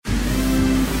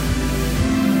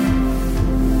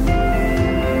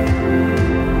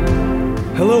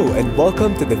and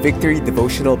welcome to the Victory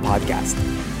Devotional Podcast.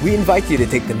 We invite you to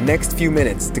take the next few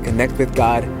minutes to connect with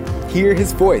God, hear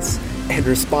His voice, and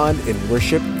respond in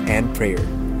worship and prayer.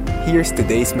 Here's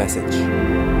today's message.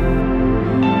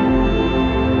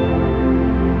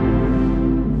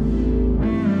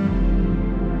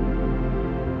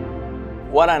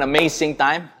 What an amazing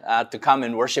time to come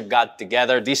and worship God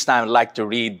together. This time I'd like to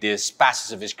read this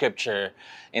passage of Scripture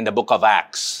in the book of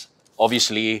Acts.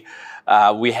 Obviously,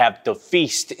 we have to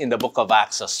feast in the book of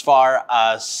Acts as far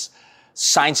as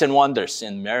signs and wonders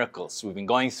and miracles. We've been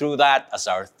going through that as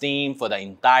our theme for the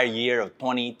entire year of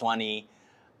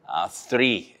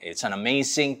 2023. It's an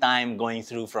amazing time going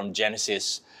through from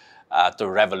Genesis to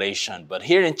Revelation. But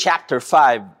here in chapter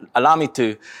 5, allow me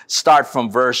to start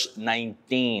from verse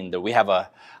 19. We have a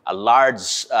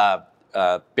large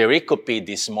pericope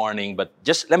this morning, but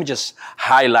let me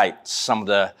highlight some of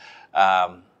the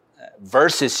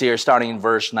verses here, starting in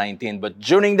verse 19. But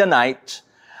during the night,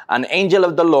 an angel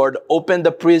of the Lord opened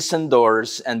the prison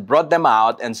doors and brought them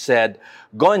out and said,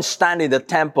 "Go and stand in the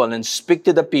temple and speak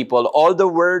to the people all the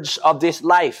words of this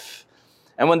life."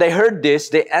 And when they heard this,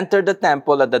 they entered the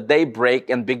temple at the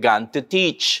daybreak and began to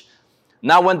teach.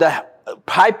 Now when the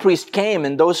high priest came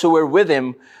and those who were with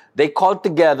him, they called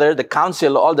together the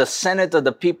council, all the senate of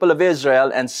the people of Israel,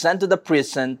 and sent to the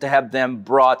prison to have them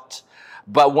brought.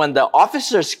 But when the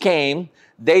officers came,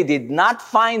 they did not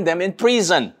find them in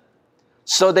prison.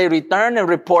 So they returned and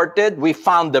reported, "We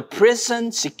found the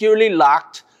prison securely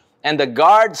locked and the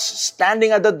guards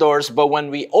standing at the doors. But when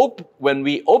we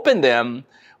opened them,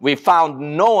 we found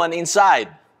no one inside."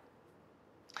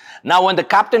 Now when the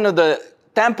captain of the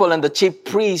temple and the chief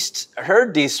priests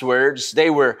heard these words, they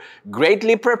were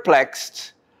greatly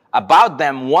perplexed about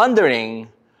them, wondering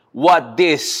what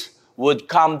this would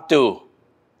come to.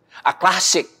 A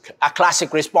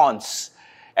classic response.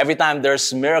 Every time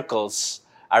there's miracles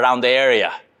around the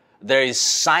area, there is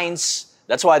signs.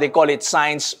 That's why they call it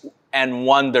signs and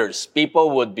wonders. People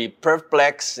would be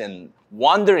perplexed and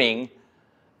wondering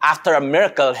after a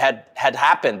miracle had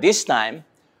happened. This time,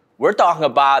 we're talking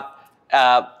about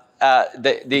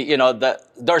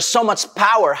there's so much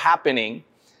power happening.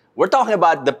 We're talking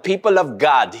about the people of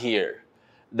God here.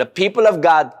 The people of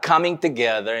God coming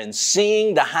together and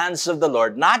seeing the hands of the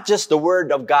Lord, not just the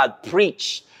word of God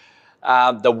preached,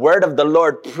 the word of the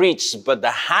Lord preached, but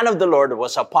the hand of the Lord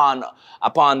was upon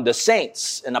the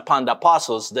saints and upon the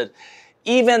apostles, that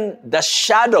even the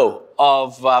shadow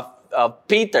of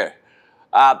Peter,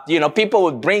 people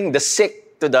would bring the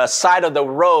sick to the side of the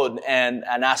road, and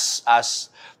as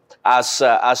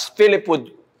Philip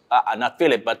would, not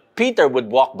Philip, but Peter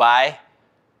would walk by,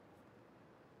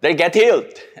 they get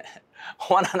healed.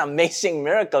 What an amazing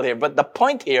miracle here. But the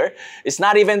point here is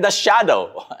not even the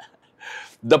shadow.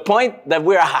 The point that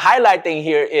we're highlighting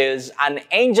here is an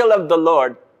angel of the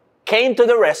Lord came to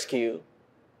the rescue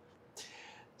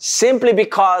simply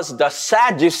because the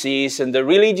Sadducees and the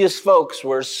religious folks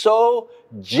were so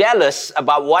jealous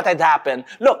about what had happened.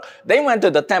 Look, they went to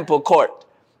the temple court.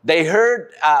 They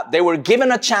heard, they were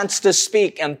given a chance to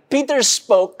speak, and Peter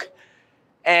spoke,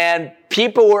 and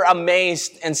people were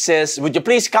amazed and says, "Would you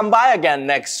please come by again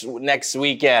next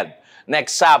weekend,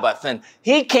 next Sabbath?" And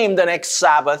he came the next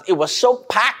Sabbath. It was so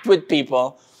packed with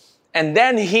people. And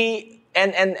then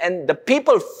and the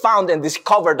people found and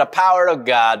discovered the power of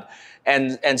God.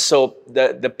 And so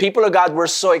the people of God were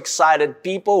so excited.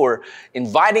 People were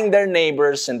inviting their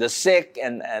neighbors and the sick.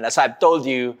 And as I've told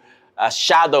you,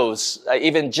 shadows,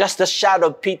 even just the shadow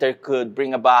of Peter could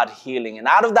bring about healing. And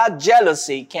out of that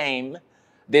jealousy came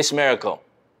this miracle.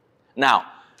 Now,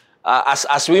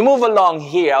 as we move along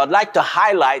here, I would like to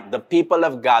highlight the people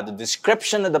of God, the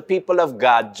description of the people of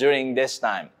God during this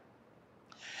time.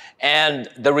 And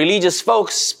the religious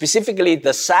folks, specifically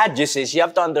the Sadducees, you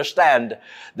have to understand,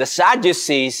 the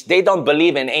Sadducees, they don't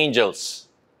believe in angels.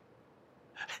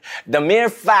 The mere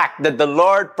fact that the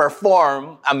Lord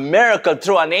performed a miracle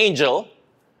through an angel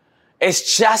is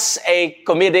just a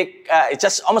comedic, it's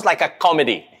just almost like a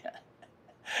comedy.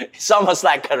 It's almost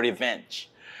like a revenge.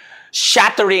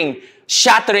 Shattering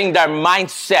their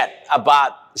mindset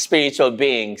about spiritual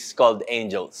beings called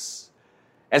angels.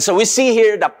 And so we see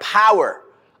here the power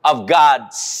of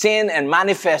God seen and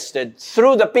manifested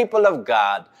through the people of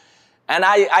God. And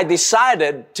I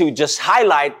decided to just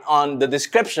highlight on the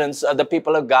descriptions of the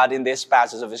people of God in this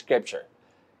passage of Scripture,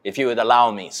 if you would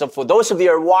allow me. So for those of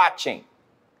you who are watching,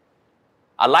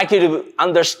 I'd like you to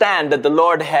understand that the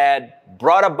Lord had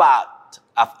brought about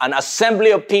an assembly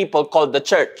of people called the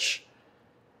church.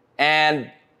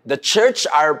 And the church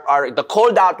are the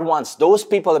called out ones. Those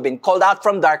people have been called out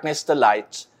from darkness to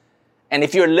light. And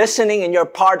if you're listening and you're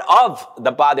part of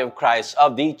the body of Christ,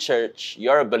 of the church,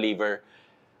 you're a believer,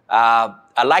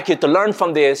 I'd like you to learn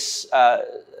from this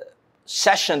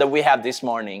session that we have this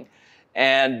morning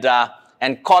and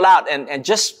call out and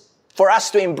just for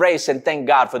us to embrace and thank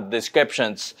God for the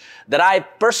descriptions that I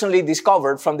personally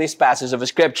discovered from this passage of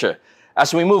Scripture.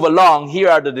 As we move along, here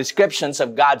are the descriptions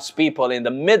of God's people in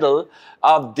the middle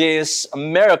of this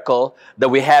miracle that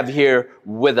we have here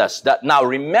with us. Now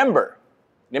remember,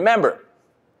 the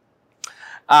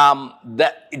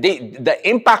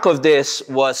impact of this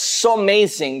was so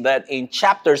amazing that in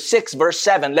chapter 6, verse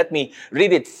 7, let me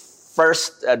read it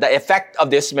first, the effect of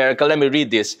this miracle. Let me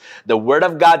read this. The word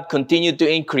of God continued to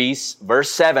increase, verse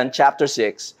 7, chapter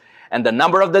 6, and the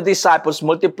number of the disciples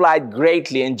multiplied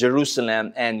greatly in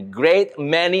Jerusalem, and great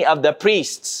many of the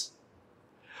priests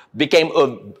became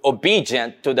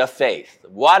obedient to the faith.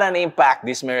 What an impact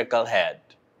this miracle had.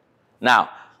 Now,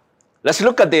 let's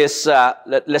look at this.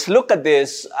 Let's look at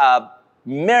this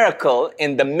miracle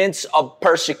in the midst of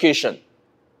persecution.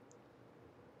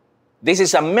 This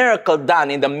is a miracle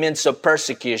done in the midst of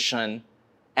persecution.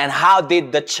 And how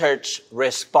did the church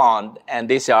respond? And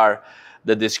these are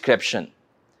the description.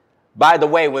 By the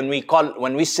way, when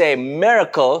we say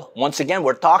miracle, once again,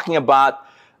 we're talking about,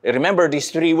 remember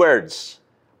these three words: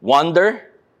 wonder,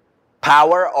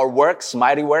 power or works,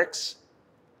 mighty works,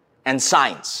 and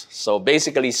signs. So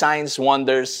basically signs,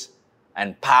 wonders,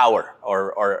 and power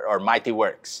or mighty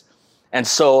works. And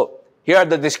so here are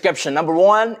the description. Number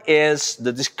one is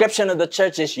the description of the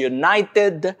church is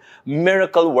united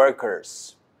miracle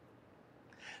workers.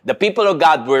 The people of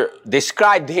God were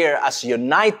described here as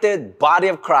united body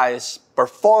of Christ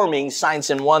performing signs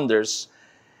and wonders.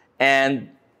 And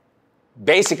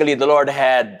basically the Lord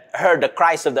had heard the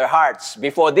cries of their hearts.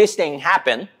 Before this thing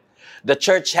happened, the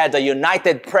church had a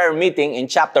united prayer meeting in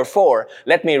chapter 4.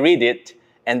 Let me read it,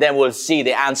 and then we'll see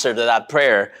the answer to that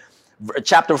prayer.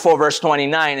 Chapter 4, verse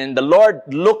 29, and the Lord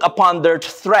look upon their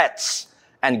threats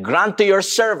and grant to your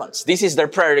servants. This is their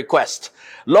prayer request.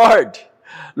 Lord,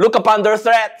 look upon their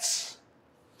threats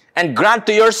and grant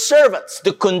to your servants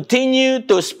to continue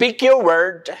to speak your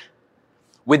word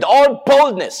with all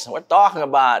boldness. We're talking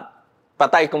about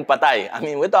patay kung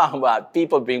patay. We're talking about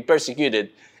people being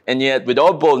persecuted, and yet with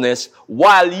all boldness,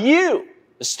 while you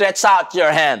stretch out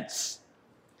your hands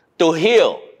to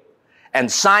heal, and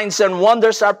signs and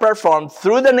wonders are performed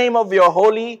through the name of your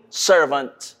holy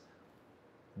servant,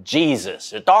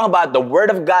 Jesus. You're talking about the word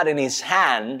of God in his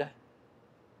hand,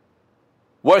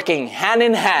 working hand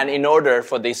in hand in order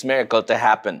for this miracle to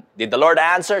happen. Did the Lord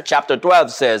answer? Chapter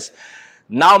 12 says,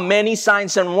 now many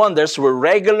signs and wonders were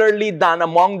regularly done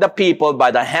among the people by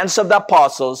the hands of the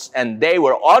apostles, and they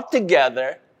were all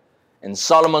together in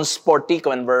Solomon's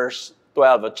portico in verse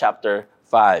 12 of chapter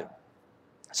 5.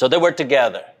 So they were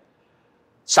together.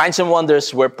 Signs and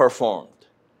wonders were performed.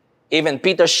 Even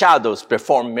Peter's shadows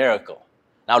performed miracle.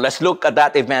 Now let's look at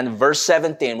that event, verse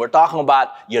 17. We're talking about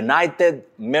united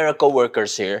miracle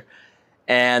workers here.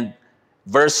 And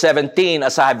verse 17,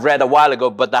 as I have read a while ago,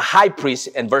 but the high priest,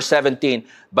 in verse 17,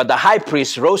 but the high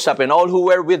priest rose up and all who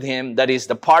were with him, that is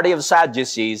the party of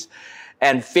Sadducees,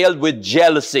 and filled with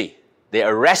jealousy. They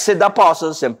arrested the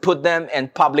apostles and put them in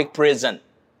public prison.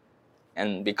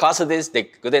 And because of this, they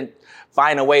couldn't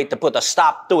find a way to put a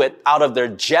stop to it. Out of their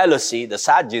jealousy, the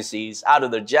Sadducees, out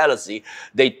of their jealousy,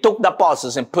 they took the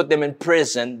apostles and put them in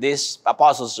prison. These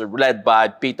apostles are led by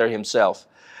Peter himself.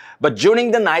 But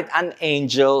during the night, an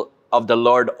angel of the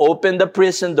Lord opened the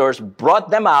prison doors, brought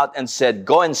them out, and said,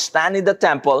 go and stand in the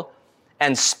temple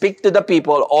and speak to the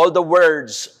people all the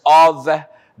words of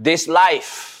this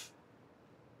life.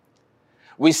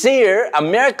 We see here a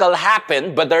miracle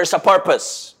happened, but there's a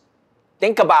purpose.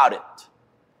 Think about it.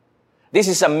 This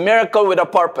is a miracle with a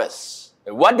purpose.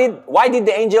 Why did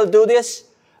the angel do this?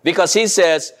 Because he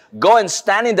says, go and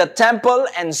stand in the temple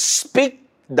and speak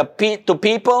to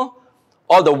people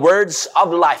all the words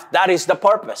of life. That is the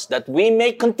purpose, that we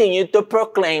may continue to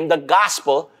proclaim the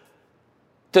gospel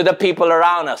to the people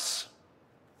around us.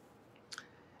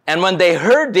 And when they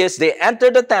heard this, they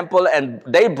entered the temple and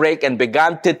daybreak and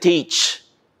began to teach.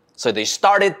 So they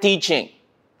started teaching.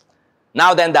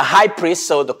 Now then the high priest,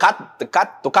 so to cut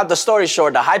the story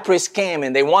short, the high priest came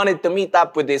and they wanted to meet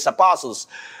up with these apostles.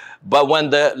 But when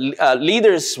the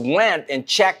leaders went and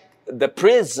checked the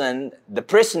prison, the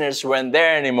prisoners weren't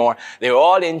there anymore. They were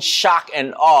all in shock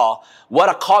and awe. What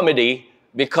a comedy,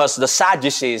 because the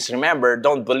Sadducees, remember,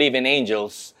 don't believe in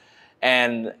angels.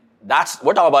 And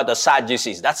we're talking about the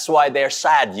Sadducees. That's why they're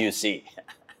sad, you see.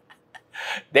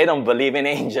 They don't believe in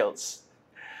angels.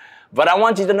 But I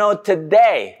want you to know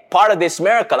today, part of this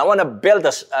miracle, I want to build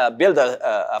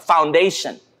a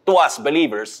foundation to us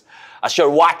believers as you're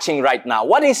watching right now.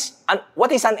 What is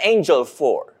an angel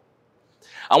for?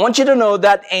 I want you to know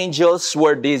that angels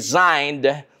were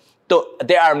designed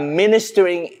they are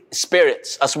ministering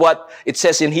spirits, as what it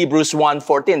says in Hebrews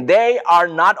 1:14. They are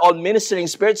not all ministering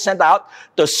spirits sent out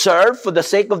to serve for the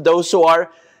sake of those who are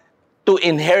to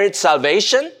inherit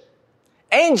salvation.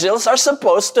 Angels are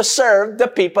supposed to serve the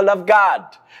people of God.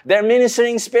 They're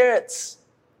ministering spirits.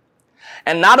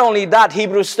 And not only that,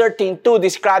 Hebrews 13:2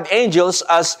 describes angels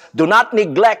as do not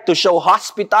neglect to show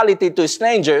hospitality to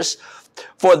strangers,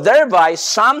 for thereby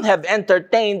some have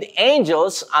entertained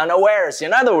angels unawares.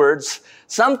 In other words,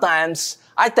 sometimes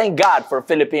I thank God for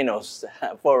Filipinos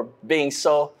for being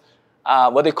so,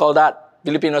 what do you call that?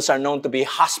 Filipinos are known to be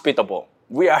hospitable.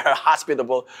 We are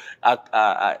hospitable.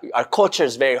 Our culture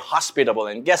is very hospitable.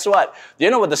 And guess what? Do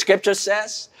you know what the scripture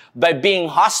says? By being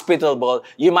hospitable,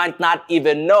 you might not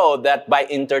even know that by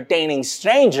entertaining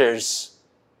strangers,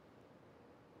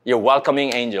 you're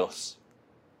welcoming angels.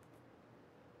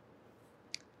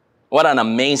 What an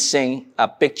amazing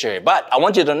picture. But I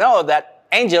want you to know that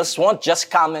angels won't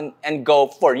just come and go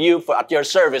for you at your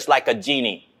service like a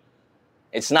genie.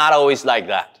 It's not always like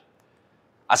that.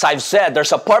 As I've said,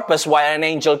 there's a purpose why an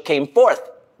angel came forth.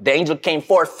 The angel came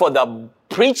forth for the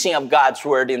preaching of God's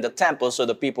word in the temple so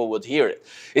the people would hear it.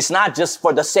 It's not just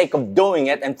for the sake of doing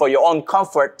it and for your own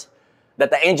comfort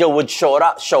that the angel would show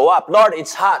up. Lord,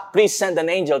 it's hot. Please send an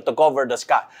angel to cover the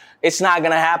sky. It's not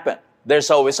going to happen.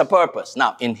 There's always a purpose.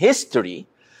 Now, in history,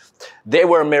 there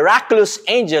were miraculous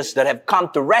angels that have come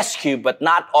to rescue, but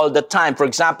not all the time. For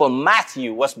example,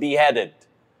 Matthew was beheaded.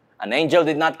 An angel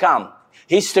did not come.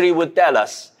 History would tell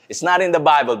us, it's not in the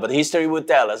Bible, but history would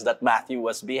tell us that Matthew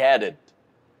was beheaded.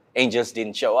 Angels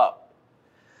didn't show up.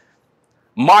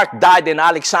 Mark died in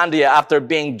Alexandria after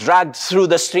being dragged through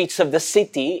the streets of the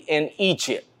city in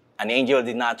Egypt. An angel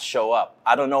did not show up.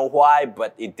 I don't know why,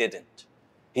 but it didn't.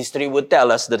 History would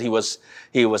tell us that he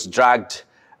was dragged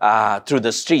through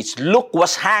the streets. Luke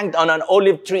was hanged on an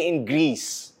olive tree in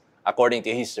Greece, according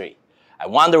to history. I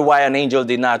wonder why an angel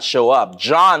did not show up.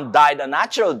 John died a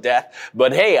natural death,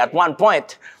 but hey, at one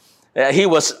point, he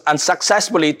was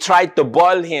unsuccessfully tried to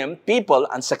boil him. People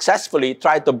unsuccessfully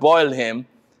tried to boil him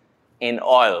in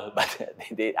oil. But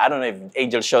I don't know if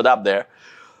angel showed up there.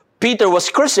 Peter was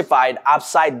crucified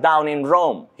upside down in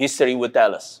Rome. History would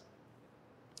tell us.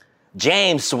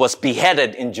 James was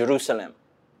beheaded in Jerusalem,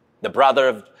 the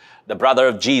brother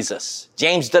of Jesus.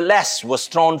 James the Less was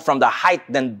thrown from the height,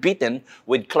 then beaten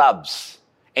with clubs.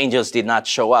 Angels did not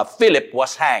show up. Philip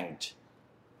was hanged.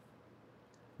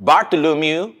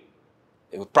 Bartholomew,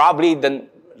 probably the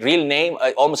real name,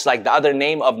 almost like the other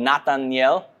name of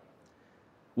Nathaniel,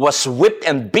 was whipped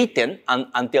and beaten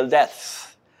until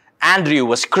death. Andrew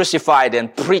was crucified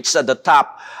and preached at the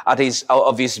top of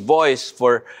his voice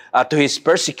to his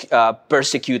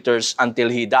persecutors until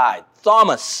he died.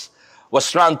 Thomas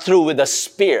was run through with a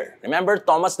spear. Remember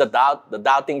Thomas, the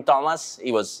doubting Thomas?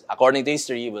 According to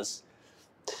history, he was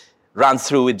run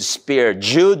through with a spear.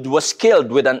 Jude was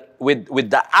killed with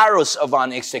the arrows of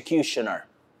an executioner.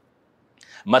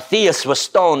 Matthias was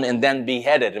stoned and then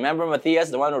beheaded. Remember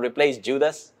Matthias, the one who replaced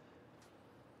Judas?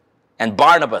 And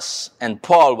Barnabas and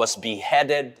Paul was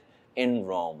beheaded in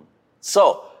Rome.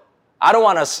 So, I don't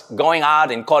want us going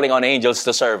out and calling on angels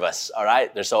to serve us, all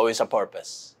right? There's always a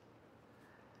purpose.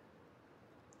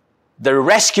 The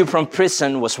rescue from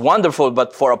prison was wonderful,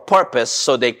 but for a purpose,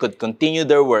 so they could continue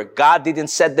their work. God didn't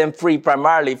set them free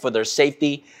primarily for their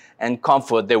safety and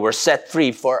comfort. They were set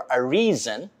free for a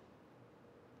reason,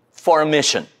 for a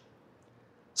mission.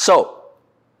 So,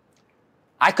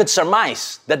 I could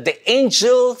surmise that the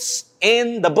angels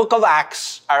in the book of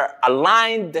Acts are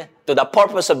aligned to the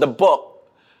purpose of the book,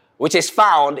 which is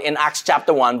found in Acts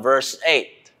chapter 1, verse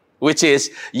 8, which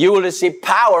is, you will receive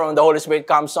power when the Holy Spirit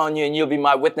comes on you, and you'll be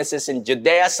my witnesses in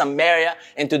Judea, Samaria,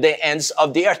 and to the ends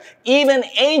of the earth. Even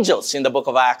angels in the book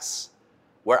of Acts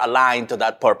were aligned to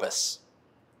that purpose.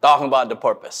 Talking about the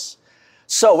purpose.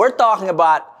 So we're talking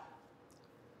about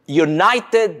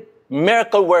united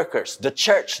miracle workers, the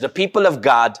church, the people of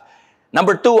God.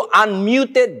 Number 2,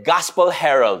 unmuted gospel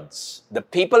heralds. The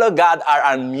people of God are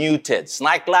unmuted. It's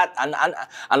like that.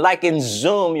 Unlike in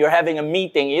Zoom, you're having a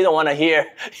meeting, you don't want to hear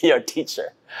your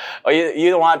teacher. Or you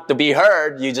don't want to be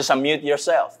heard, you just unmute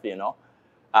yourself, you know.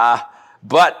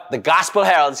 But the gospel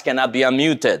heralds cannot be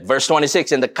unmuted. Verse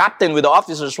 26, and the captain with the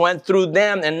officers went through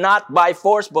them, and not by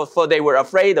force, but for they were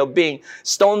afraid of being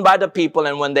stoned by the people.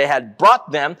 And when they had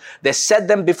brought them, they set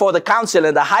them before the council,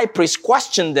 and the high priest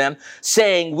questioned them,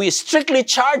 saying, we strictly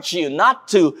charge you not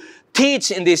to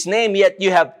teach in this name, yet you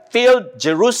have filled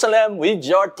Jerusalem with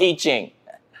your teaching.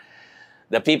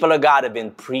 The people of God have been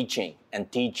preaching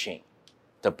and teaching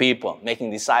to people,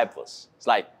 making disciples. It's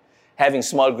like having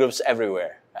small groups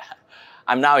everywhere.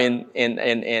 I'm now in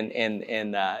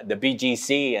the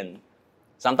BGC, and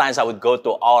sometimes I would go to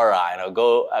Aura, and I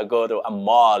go to a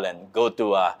mall and go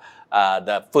to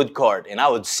the food court, and I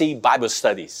would see Bible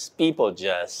studies. People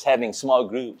just having small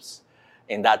groups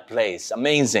in that place.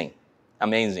 Amazing,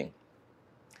 amazing.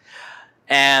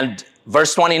 And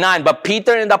verse 29, but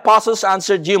Peter and the apostles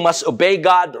answered, you must obey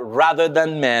God rather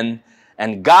than men.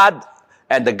 And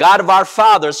the God of our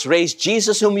fathers raised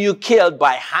Jesus whom you killed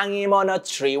by hanging him on a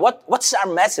tree. What's our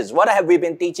message? What have we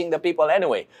been teaching the people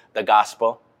anyway? The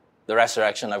gospel, the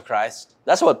resurrection of Christ.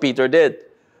 That's what Peter did.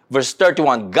 Verse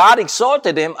 31, God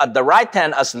exalted him at the right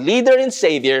hand as leader and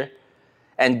savior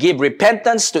and give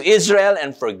repentance to Israel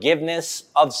and forgiveness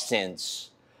of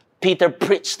sins. Peter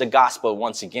preached the gospel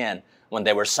once again when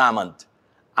they were summoned.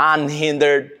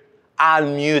 Unhindered,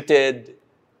 unmuted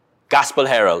gospel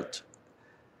herald.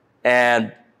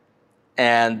 And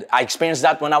I experienced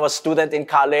that when I was a student in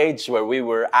college, where we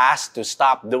were asked to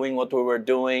stop doing what we were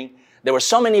doing. There were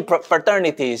so many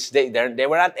fraternities, they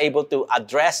were not able to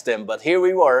address them, but here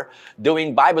we were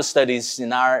doing Bible studies in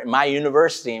my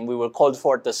university, and we were called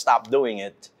for to stop doing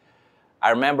it.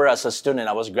 I remember as a student,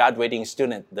 I was a graduating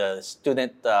student, the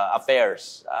student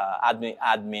affairs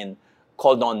admin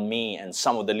called on me and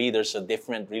some of the leaders of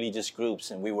different religious groups,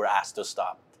 and we were asked to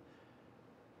stop.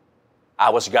 I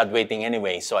was graduating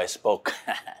anyway, so I spoke.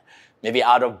 Maybe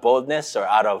out of boldness or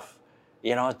out of,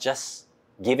 just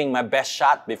giving my best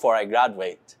shot before I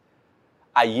graduate.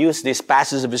 I used this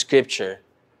passage of scripture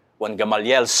when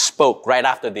Gamaliel spoke right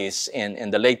after this in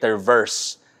the later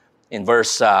verse, in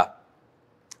verse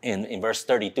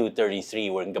 32, 33,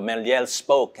 where Gamaliel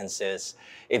spoke and says,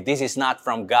 if this is not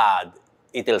from God,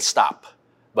 it will stop.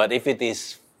 But if it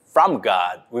is from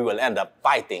God, we will end up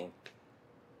fighting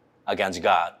against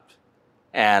God.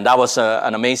 And that was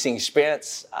an amazing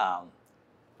experience.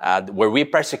 Were we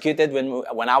persecuted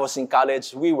when I was in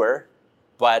college? We were,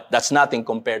 but that's nothing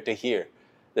compared to here.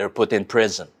 They were put in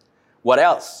prison. What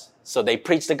else? So they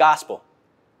preached the gospel.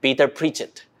 Peter preached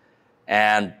it.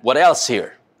 And what else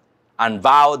here?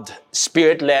 Unvowed,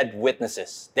 spirit-led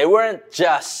witnesses. They weren't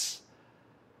just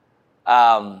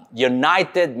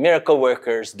united miracle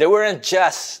workers. They weren't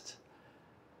just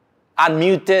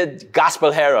unmuted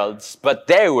gospel heralds, but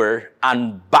they were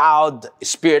unbowed,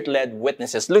 spirit-led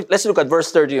witnesses. Let's look at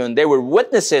verse 31. They were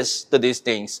witnesses to these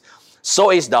things. So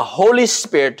is the Holy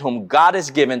Spirit whom God has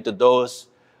given to those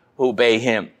who obey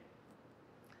Him.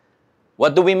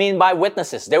 What do we mean by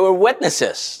witnesses? They were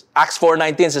witnesses. Acts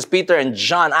 4:19 says, Peter and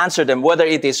John answered them, whether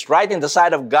it is right in the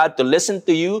sight of God to listen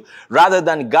to you rather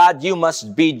than God, you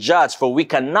must be judged. For we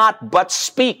cannot but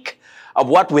speak of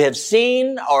what we have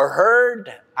seen or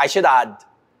heard, I should add,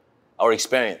 or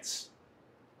experience.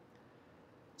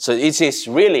 So it is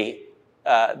really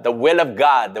the will of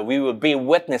God that we will be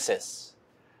witnesses.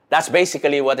 That's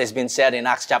basically what has been said in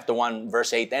Acts chapter 1,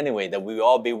 verse 8 anyway, that we will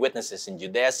all be witnesses in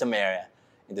Judea, Samaria,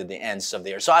 into the ends of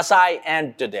the earth. So as I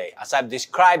end today, as I've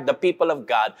described the people of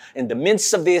God in the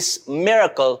midst of this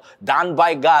miracle done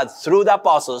by God through the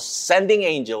apostles, sending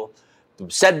angel to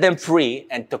set them free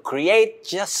and to create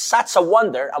just such a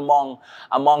wonder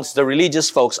amongst the religious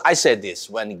folks, I said this: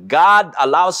 when God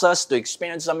allows us to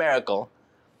experience a miracle,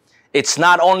 it's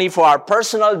not only for our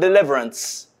personal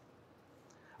deliverance,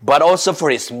 but also for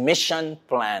His mission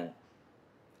plan.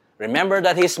 Remember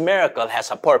that His miracle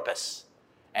has a purpose,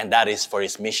 and that is for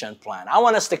His mission plan. I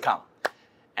want us to come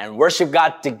and worship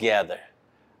God together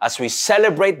as we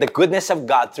celebrate the goodness of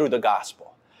God through the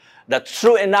gospel. That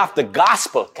true enough, the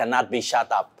gospel cannot be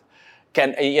shut up,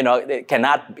 cannot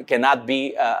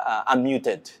be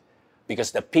unmuted,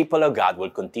 because the people of God will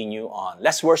continue on.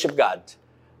 Let's worship God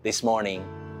this morning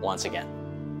once again.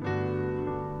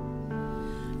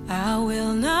 I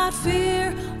will not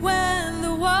fear when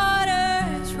the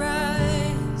waters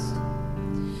rise.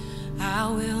 I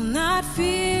will not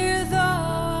fear though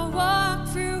I walk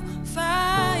through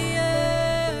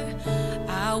fire.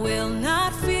 I will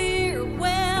not fear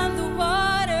when the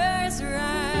waters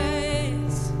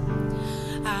rise.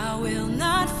 I will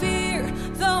not fear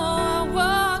though I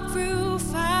walk through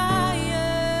fire.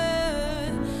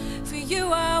 For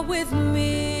you are with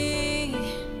me.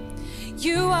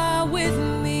 You are with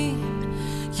me.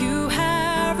 You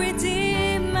have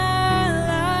redeemed my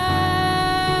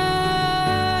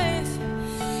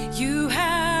life. You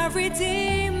have redeemed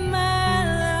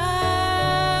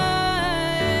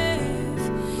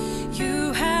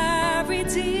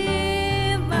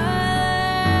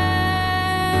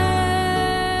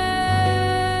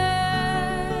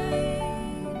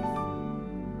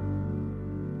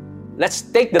Let's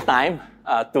take the time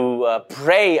to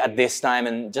pray at this time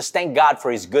and just thank God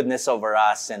for His goodness over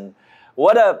us. And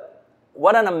what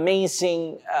an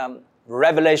amazing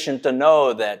revelation to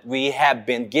know that we have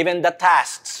been given the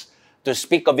tasks to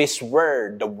speak of His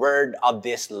word, the word of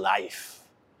this life.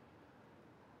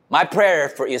 My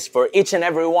prayer is for each and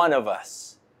every one of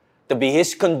us to be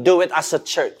His conduit as a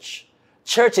church.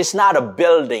 Church is not a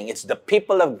building, it's the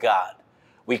people of God.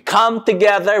 We come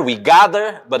together, we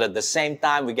gather, but at the same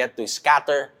time we get to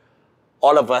scatter,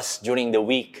 all of us, during the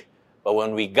week. But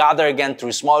when we gather again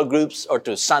through small groups or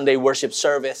to Sunday worship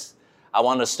service, I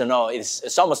want us to know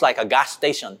it's almost like a gas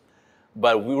station.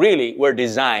 But we're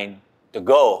designed to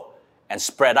go and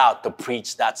spread out to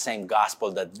preach that same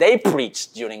gospel that they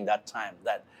preached during that time.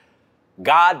 That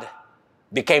God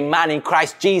became man in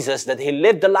Christ Jesus, that He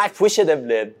lived the life we should have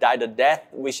lived, died the death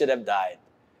we should have died.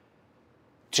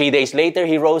 3 days later,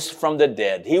 He rose from the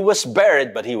dead. He was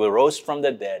buried, but He rose from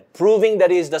the dead, proving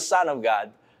that He is the Son of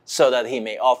God, so that He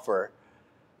may offer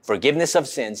forgiveness of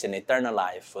sins and eternal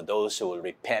life for those who will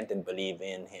repent and believe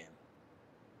in Him.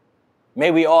 May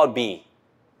we all be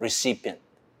recipient.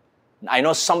 I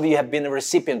know some of you have been a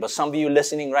recipient, but some of you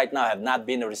listening right now have not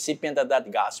been a recipient of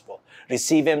that gospel.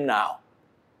 Receive Him now.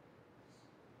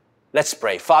 Let's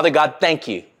pray. Father God, thank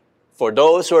You for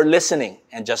those who are listening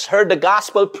and just heard the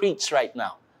gospel preached right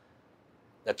now.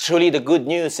 That truly the good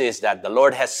news is that the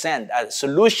Lord has sent a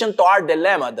solution to our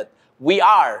dilemma, that we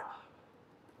are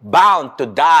bound to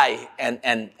die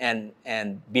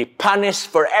and be punished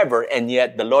forever, and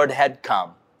yet the Lord had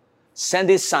come, sent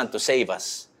His Son to save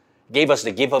us, gave us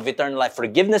the gift of eternal life,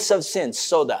 forgiveness of sins,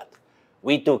 so that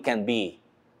we too can be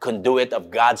conduit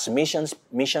of God's mission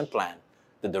plan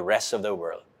to the rest of the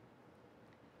world.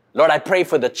 Lord, I pray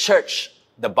for the church,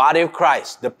 the body of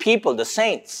Christ, the people, the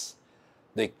saints,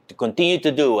 to continue to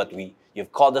do what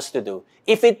You've called us to do.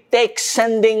 If it takes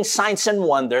sending signs and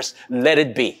wonders, let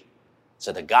it be,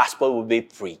 so the gospel will be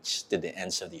preached to the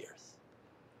ends of the earth.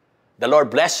 The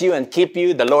Lord bless you and keep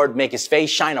you. The Lord make His face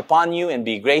shine upon you and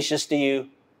be gracious to you.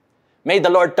 May the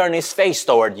Lord turn His face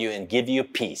toward you and give you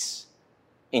peace.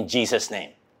 In Jesus'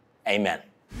 name, amen.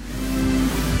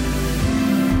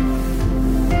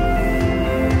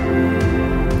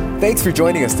 Thanks for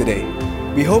joining us today.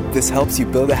 We hope this helps you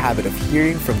build a habit of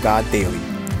hearing from God daily.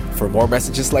 For more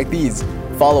messages like these,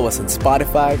 follow us on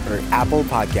Spotify or Apple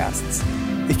Podcasts.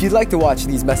 If you'd like to watch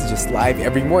these messages live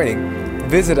every morning,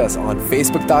 visit us on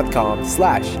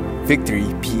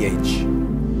facebook.com/victoryph.